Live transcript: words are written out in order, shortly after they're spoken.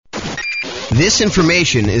This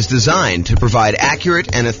information is designed to provide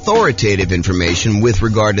accurate and authoritative information with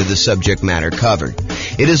regard to the subject matter covered.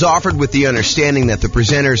 It is offered with the understanding that the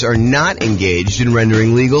presenters are not engaged in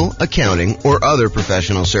rendering legal, accounting, or other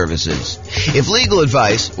professional services. If legal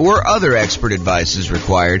advice or other expert advice is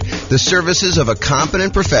required, the services of a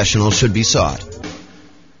competent professional should be sought.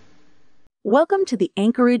 Welcome to the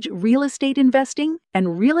Anchorage Real Estate Investing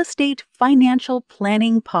and Real Estate Financial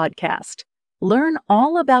Planning Podcast. Learn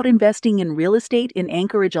all about investing in real estate in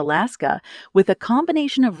Anchorage, Alaska, with a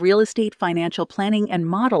combination of real estate financial planning and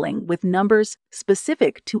modeling with numbers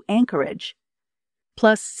specific to Anchorage.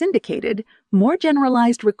 Plus syndicated, more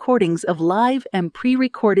generalized recordings of live and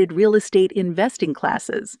pre-recorded real estate investing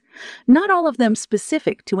classes, not all of them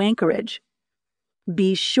specific to Anchorage.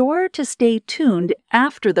 Be sure to stay tuned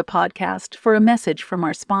after the podcast for a message from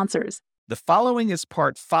our sponsors. The following is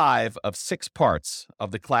part 5 of 6 parts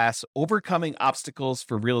of the class Overcoming Obstacles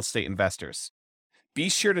for Real Estate Investors. Be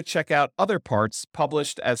sure to check out other parts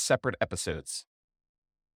published as separate episodes.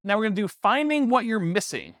 Now we're going to do finding what you're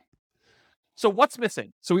missing. So what's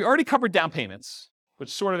missing? So we already covered down payments,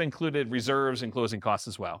 which sort of included reserves and closing costs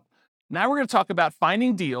as well. Now we're going to talk about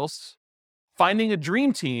finding deals, finding a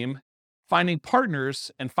dream team, finding partners,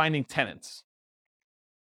 and finding tenants.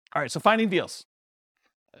 All right, so finding deals.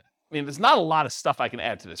 I mean, there's not a lot of stuff I can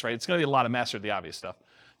add to this, right? It's going to be a lot of master the obvious stuff.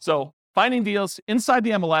 So finding deals inside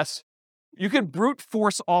the MLS, you can brute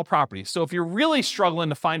force all properties. So if you're really struggling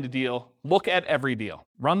to find a deal, look at every deal.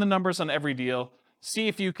 Run the numbers on every deal. See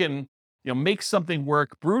if you can, make something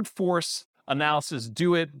work. Brute force analysis,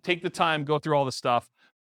 do it. Take the time, go through all the stuff.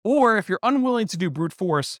 Or if you're unwilling to do brute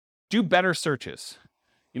force, do better searches.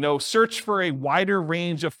 Search for a wider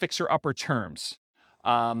range of fixer-upper terms.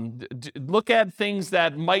 Look at things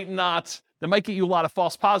that might get you a lot of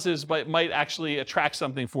false positives, but might actually attract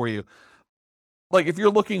something for you. Like if you're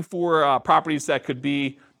looking for properties that could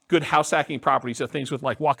be good house hacking properties, so things with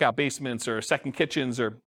like walkout basements or second kitchens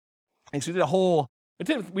or things. We did a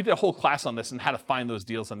whole class on this and how to find those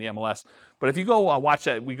deals on the MLS. But if you go watch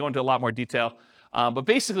that, we go into a lot more detail. But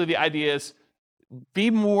basically the idea is be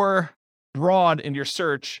more broad in your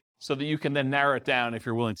search so that you can then narrow it down if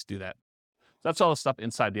you're willing to do that. That's all the stuff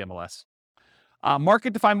inside the MLS.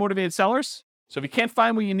 Market to find motivated sellers. So if you can't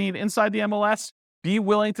find what you need inside the MLS, be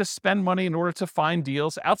willing to spend money in order to find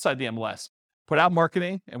deals outside the MLS. Put out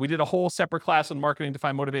marketing, and we did a whole separate class on marketing to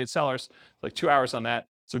find motivated sellers, like 2 hours on that.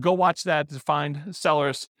 So go watch that to find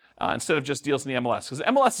sellers instead of just deals in the MLS. Because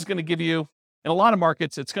MLS is going to give you, in a lot of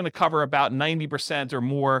markets, it's going to cover about 90% or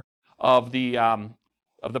more of the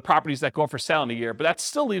properties that go up for sale in a year. But that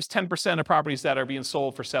still leaves 10% of properties that are being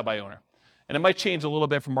sold for sale by owner. And it might change a little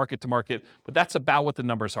bit from market to market, but that's about what the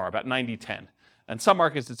numbers are, about 90-10. And some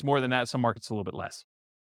markets, it's more than that. Some markets, a little bit less.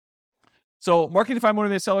 So marketing to find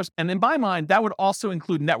motivated sellers. And in my mind, that would also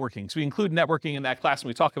include networking. So we include networking in that class when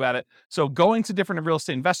we talk about it. So going to different real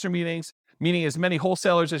estate investor meetings, meeting as many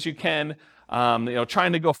wholesalers as you can,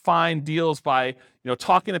 trying to go find deals by,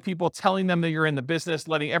 talking to people, telling them that you're in the business,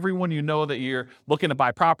 letting everyone that you're looking to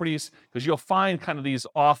buy properties, because you'll find kind of these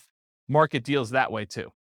off-market deals that way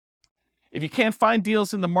too. If you can't find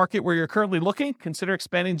deals in the market where you're currently looking, consider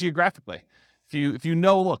expanding geographically.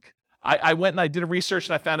 I went and I did a research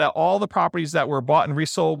and I found out all the properties that were bought and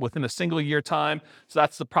resold within a single year time. So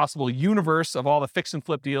that's the possible universe of all the fix and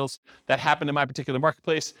flip deals that happened in my particular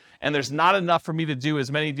marketplace. And there's not enough for me to do as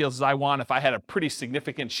many deals as I want if I had a pretty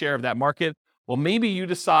significant share of that market. Well, maybe you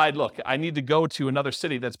decide, look, I need to go to another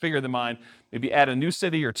city that's bigger than mine, maybe add a new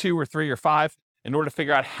city or 2 or 3 or 5 in order to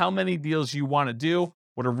figure out how many deals you want to do,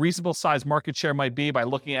 what a reasonable size market share might be by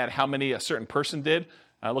looking at how many a certain person did,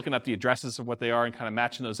 looking up the addresses of what they are and kind of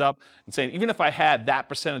matching those up and saying, even if I had that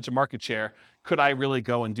percentage of market share, could I really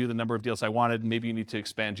go and do the number of deals I wanted? Maybe you need to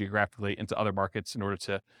expand geographically into other markets in order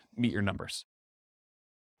to meet your numbers.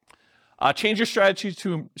 Change your strategy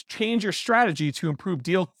to improve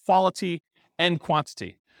deal quality and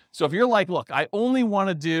quantity. So if you're like, look, I only want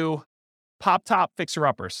to do top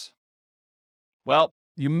fixer-uppers. Well,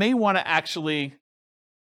 you may want to actually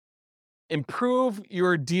improve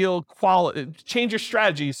your deal quality, change your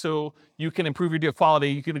strategy so you can improve your deal quality.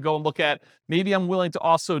 You can go and look at, maybe I'm willing to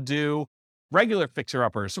also do regular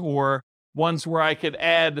fixer-uppers or ones where I could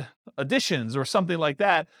add additions or something like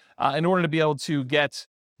that in order to be able to get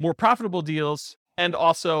more profitable deals and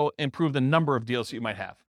also improve the number of deals that you might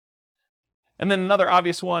have. And then another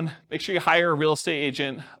obvious one, make sure you hire a real estate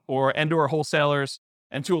agent or wholesalers,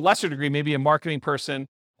 and to a lesser degree, maybe a marketing person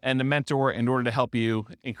and a mentor in order to help you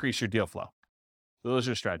increase your deal flow. So those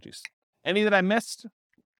are strategies. Any that I missed?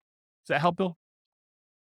 Does that help, Bill?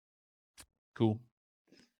 Cool.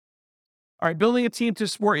 All right, building a team to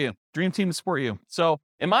support you. dream team to support you. So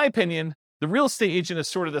in my opinion, the real estate agent is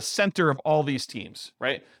sort of the center of all these teams,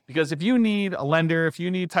 right? Because if you need a lender, if you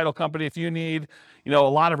need title company, if you need, a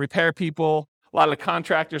lot of repair people, a lot of the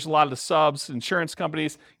contractors, a lot of the subs, insurance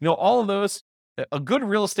companies, all of those, a good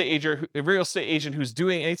real estate agent who's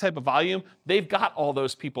doing any type of volume, they've got all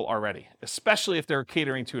those people already, especially if they're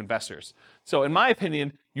catering to investors. So in my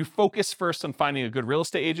opinion, you focus first on finding a good real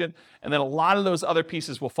estate agent, and then a lot of those other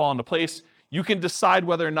pieces will fall into place. You can decide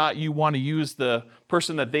whether or not you want to use the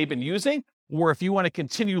person that they've been using, or if you want to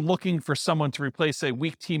continue looking for someone to replace a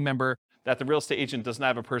weak team member that the real estate agent doesn't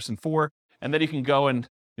have a person for. And then you can go and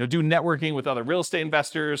do networking with other real estate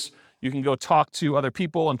investors. You can go talk to other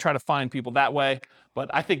people and try to find people that way. But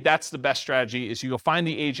I think that's the best strategy, is you go find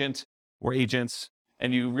the agent or agents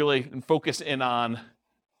and you really focus in on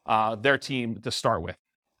their team to start with.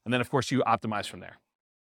 And then, of course, you optimize from there.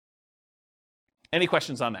 Any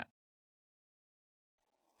questions on that?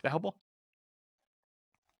 Is that helpful?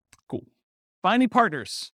 Cool. Finding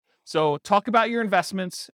partners. So talk about your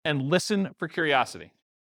investments and listen for curiosity.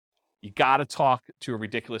 You got to talk to a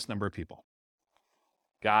ridiculous number of people.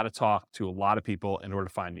 Got to talk to a lot of people in order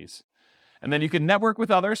to find these. And then you can network with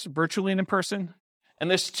others, virtually and in person. And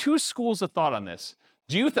there's two schools of thought on this.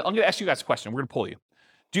 I'm going to ask you guys a question. We're going to poll you.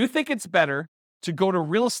 Do you think it's better to go to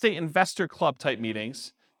real estate investor club type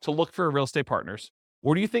meetings to look for real estate partners?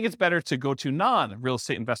 Or do you think it's better to go to non-real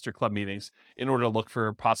estate investor club meetings in order to look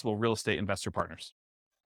for possible real estate investor partners?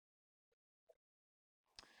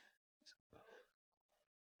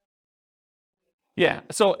 Yeah,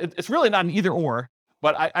 so it's really not an either or,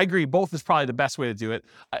 but I agree, both is probably the best way to do it.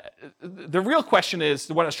 The real question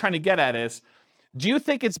is, what I was trying to get at is, do you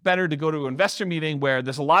think it's better to go to an investor meeting where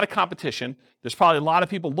there's a lot of competition, there's probably a lot of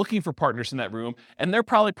people looking for partners in that room, and they're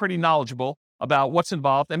probably pretty knowledgeable about what's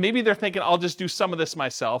involved, and maybe they're thinking, I'll just do some of this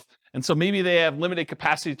myself, and so maybe they have limited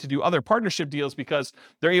capacity to do other partnership deals because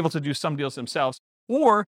they're able to do some deals themselves?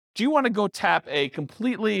 Or do you want to go tap a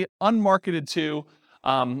completely unmarketed to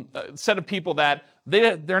set of people that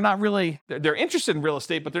they're not really, they're interested in real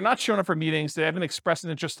estate, but they're not showing up for meetings. They haven't expressed an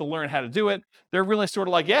interest to learn how to do it. They're really sort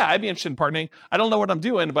of like, yeah, I'd be interested in partnering. I don't know what I'm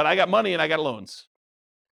doing, but I got money and I got loans.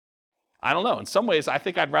 I don't know. In some ways, I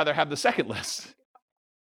think I'd rather have the second list.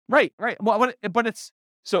 Right. Well, but it's,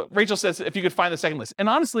 so Rachel says, if you could find the second list. And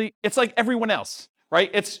honestly, it's like everyone else, right?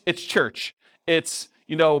 It's church. It's,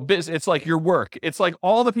 business. It's like your work. It's like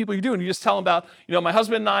all the people you're doing. You just tell them about, my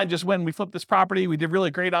husband and I just went and we flipped this property. We did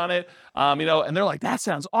really great on it. And they're like, that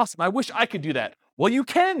sounds awesome. I wish I could do that. Well, you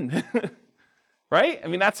can, right? I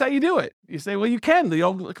mean, that's how you do it. You say, well, you can,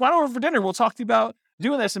 come on over for dinner. We'll talk to you about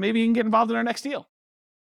doing this and maybe you can get involved in our next deal.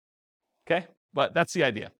 Okay. But that's the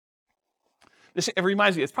idea. It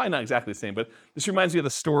reminds me, it's probably not exactly the same, but this reminds me of the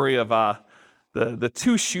story of the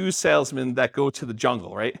two shoe salesmen that go to the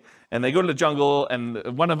jungle, right? And they go to the jungle and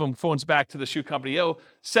one of them phones back to the shoe company, yo,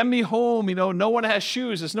 send me home, no one has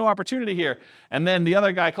shoes, there's no opportunity here. And then the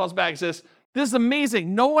other guy calls back and says, this is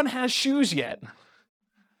amazing, no one has shoes yet,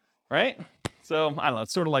 right? So I don't know,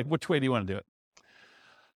 it's sort of like, which way do you want to do it?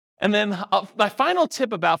 And then my final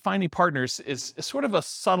tip about finding partners is sort of a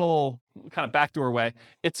subtle kind of backdoor way.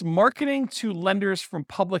 It's marketing to lenders from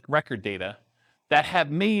public record data that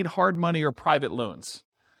have made hard money or private loans.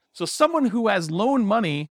 So someone who has loaned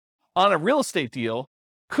money on a real estate deal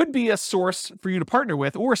could be a source for you to partner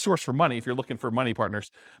with, or a source for money if you're looking for money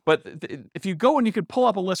partners. But if you go and you could pull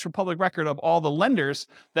up a list from public record of all the lenders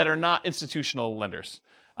that are not institutional lenders.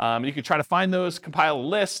 You could try to find those, compile a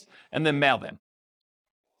list, and then mail them.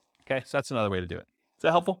 Okay, so that's another way to do it. Is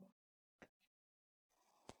that helpful?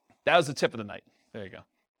 That was the tip of the night. There you go.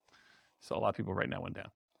 So a lot of people writing that one down.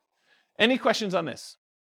 Any questions on this?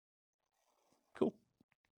 Cool.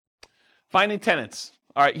 Finding tenants.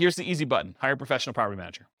 All right, here's the easy button. Hire a professional property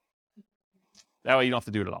manager. That way you don't have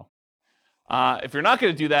to do it at all. If you're not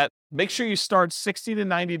going to do that, make sure you start 60 to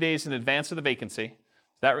 90 days in advance of the vacancy.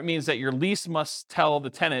 That means that your lease must tell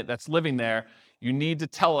the tenant that's living there, you need to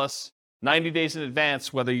tell us 90 days in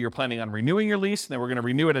advance whether you're planning on renewing your lease, and then we're going to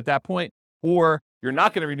renew it at that point, or you're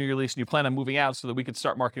not going to renew your lease and you plan on moving out so that we can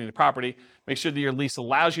start marketing the property. Make sure that your lease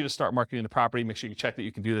allows you to start marketing the property. Make sure you check that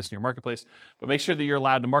you can do this in your marketplace, but make sure that you're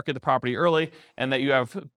allowed to market the property early and that you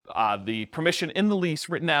have the permission in the lease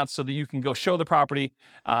written out so that you can go show the property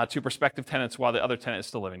to prospective tenants while the other tenant is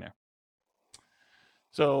still living there.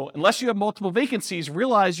 So unless you have multiple vacancies,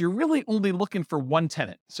 realize you're really only looking for one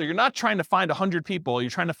tenant. So you're not trying to find 100 people,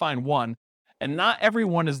 you're trying to find one. And not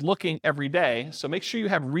everyone is looking every day. So make sure you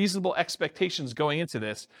have reasonable expectations going into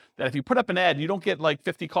this, that if you put up an ad and you don't get like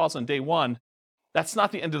 50 calls on day one, that's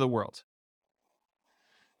not the end of the world.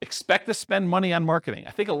 Expect to spend money on marketing.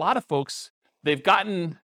 I think a lot of folks, they've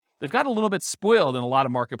gotten they've got a little bit spoiled in a lot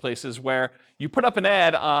of marketplaces where you put up an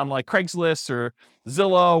ad on like Craigslist or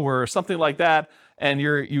Zillow or something like that, and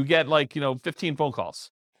you get 15 phone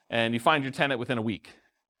calls, and you find your tenant within a week.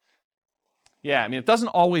 Yeah, I mean, it doesn't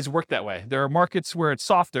always work that way. There are markets where it's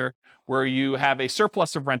softer, where you have a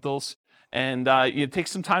surplus of rentals, and it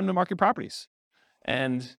takes some time to market properties.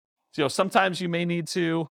 And sometimes you may need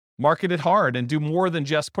to market it hard and do more than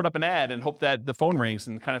just put up an ad and hope that the phone rings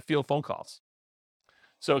and kind of field phone calls.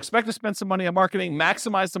 So expect to spend some money on marketing,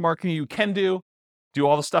 maximize the marketing you can do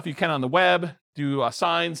all the stuff you can on the web, do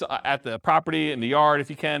signs at the property, in the yard if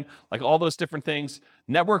you can, like all those different things.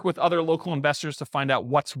 Network with other local investors to find out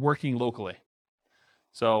what's working locally.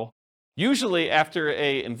 So usually after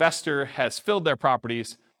an investor has filled their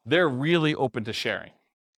properties, they're really open to sharing.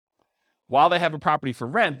 While they have a property for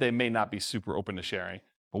rent, they may not be super open to sharing.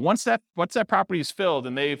 But once that property is filled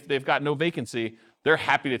and they've got no vacancy, they're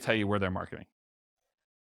happy to tell you where they're marketing.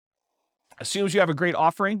 Assumes you have a great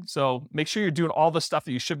offering, so make sure you're doing all the stuff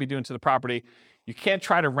that you should be doing to the property. You can't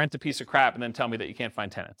try to rent a piece of crap and then tell me that you can't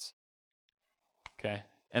find tenants. Okay?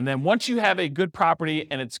 And then once you have a good property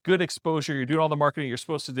and it's good exposure, you're doing all the marketing you're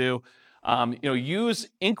supposed to do, use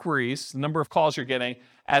inquiries, the number of calls you're getting,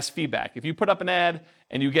 as feedback. If you put up an ad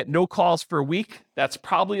and you get no calls for a week, that's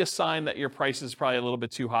probably a sign that your price is probably a little bit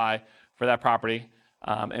too high for that property.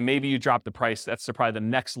 And maybe you drop the price. That's probably the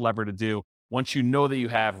next lever to do. Once you know that you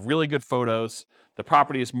have really good photos, the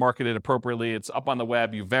property is marketed appropriately, it's up on the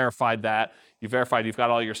web, you verified that, you've got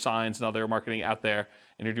all your signs and other marketing out there,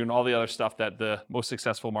 and you're doing all the other stuff that the most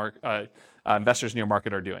successful investors in your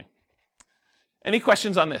market are doing. Any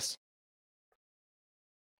questions on this?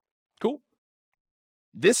 Cool.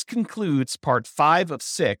 This concludes part 5 of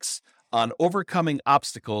 6 on overcoming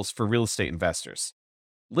obstacles for real estate investors.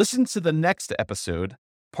 Listen to the next episode,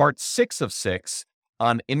 part 6 of 6,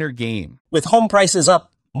 on inner game. With home prices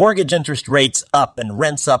up, mortgage interest rates up, and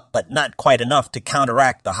rents up, but not quite enough to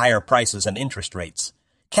counteract the higher prices and interest rates,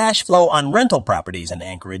 cash flow on rental properties in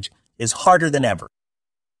Anchorage is harder than ever.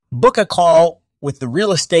 Book a call with the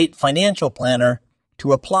Real Estate Financial Planner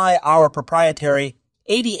to apply our proprietary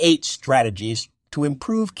 88 strategies to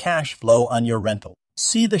improve cash flow on your rental.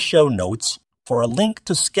 See the show notes for a link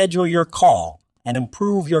to schedule your call and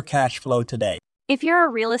improve your cash flow today. If you're a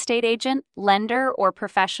real estate agent, lender, or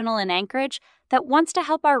professional in Anchorage that wants to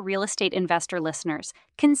help our real estate investor listeners,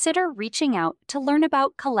 consider reaching out to learn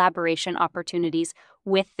about collaboration opportunities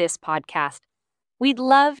with this podcast. We'd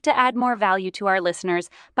love to add more value to our listeners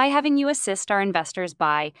by having you assist our investors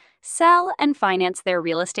buy, sell, and finance their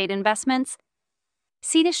real estate investments.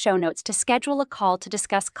 See the show notes to schedule a call to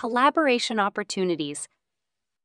discuss collaboration opportunities.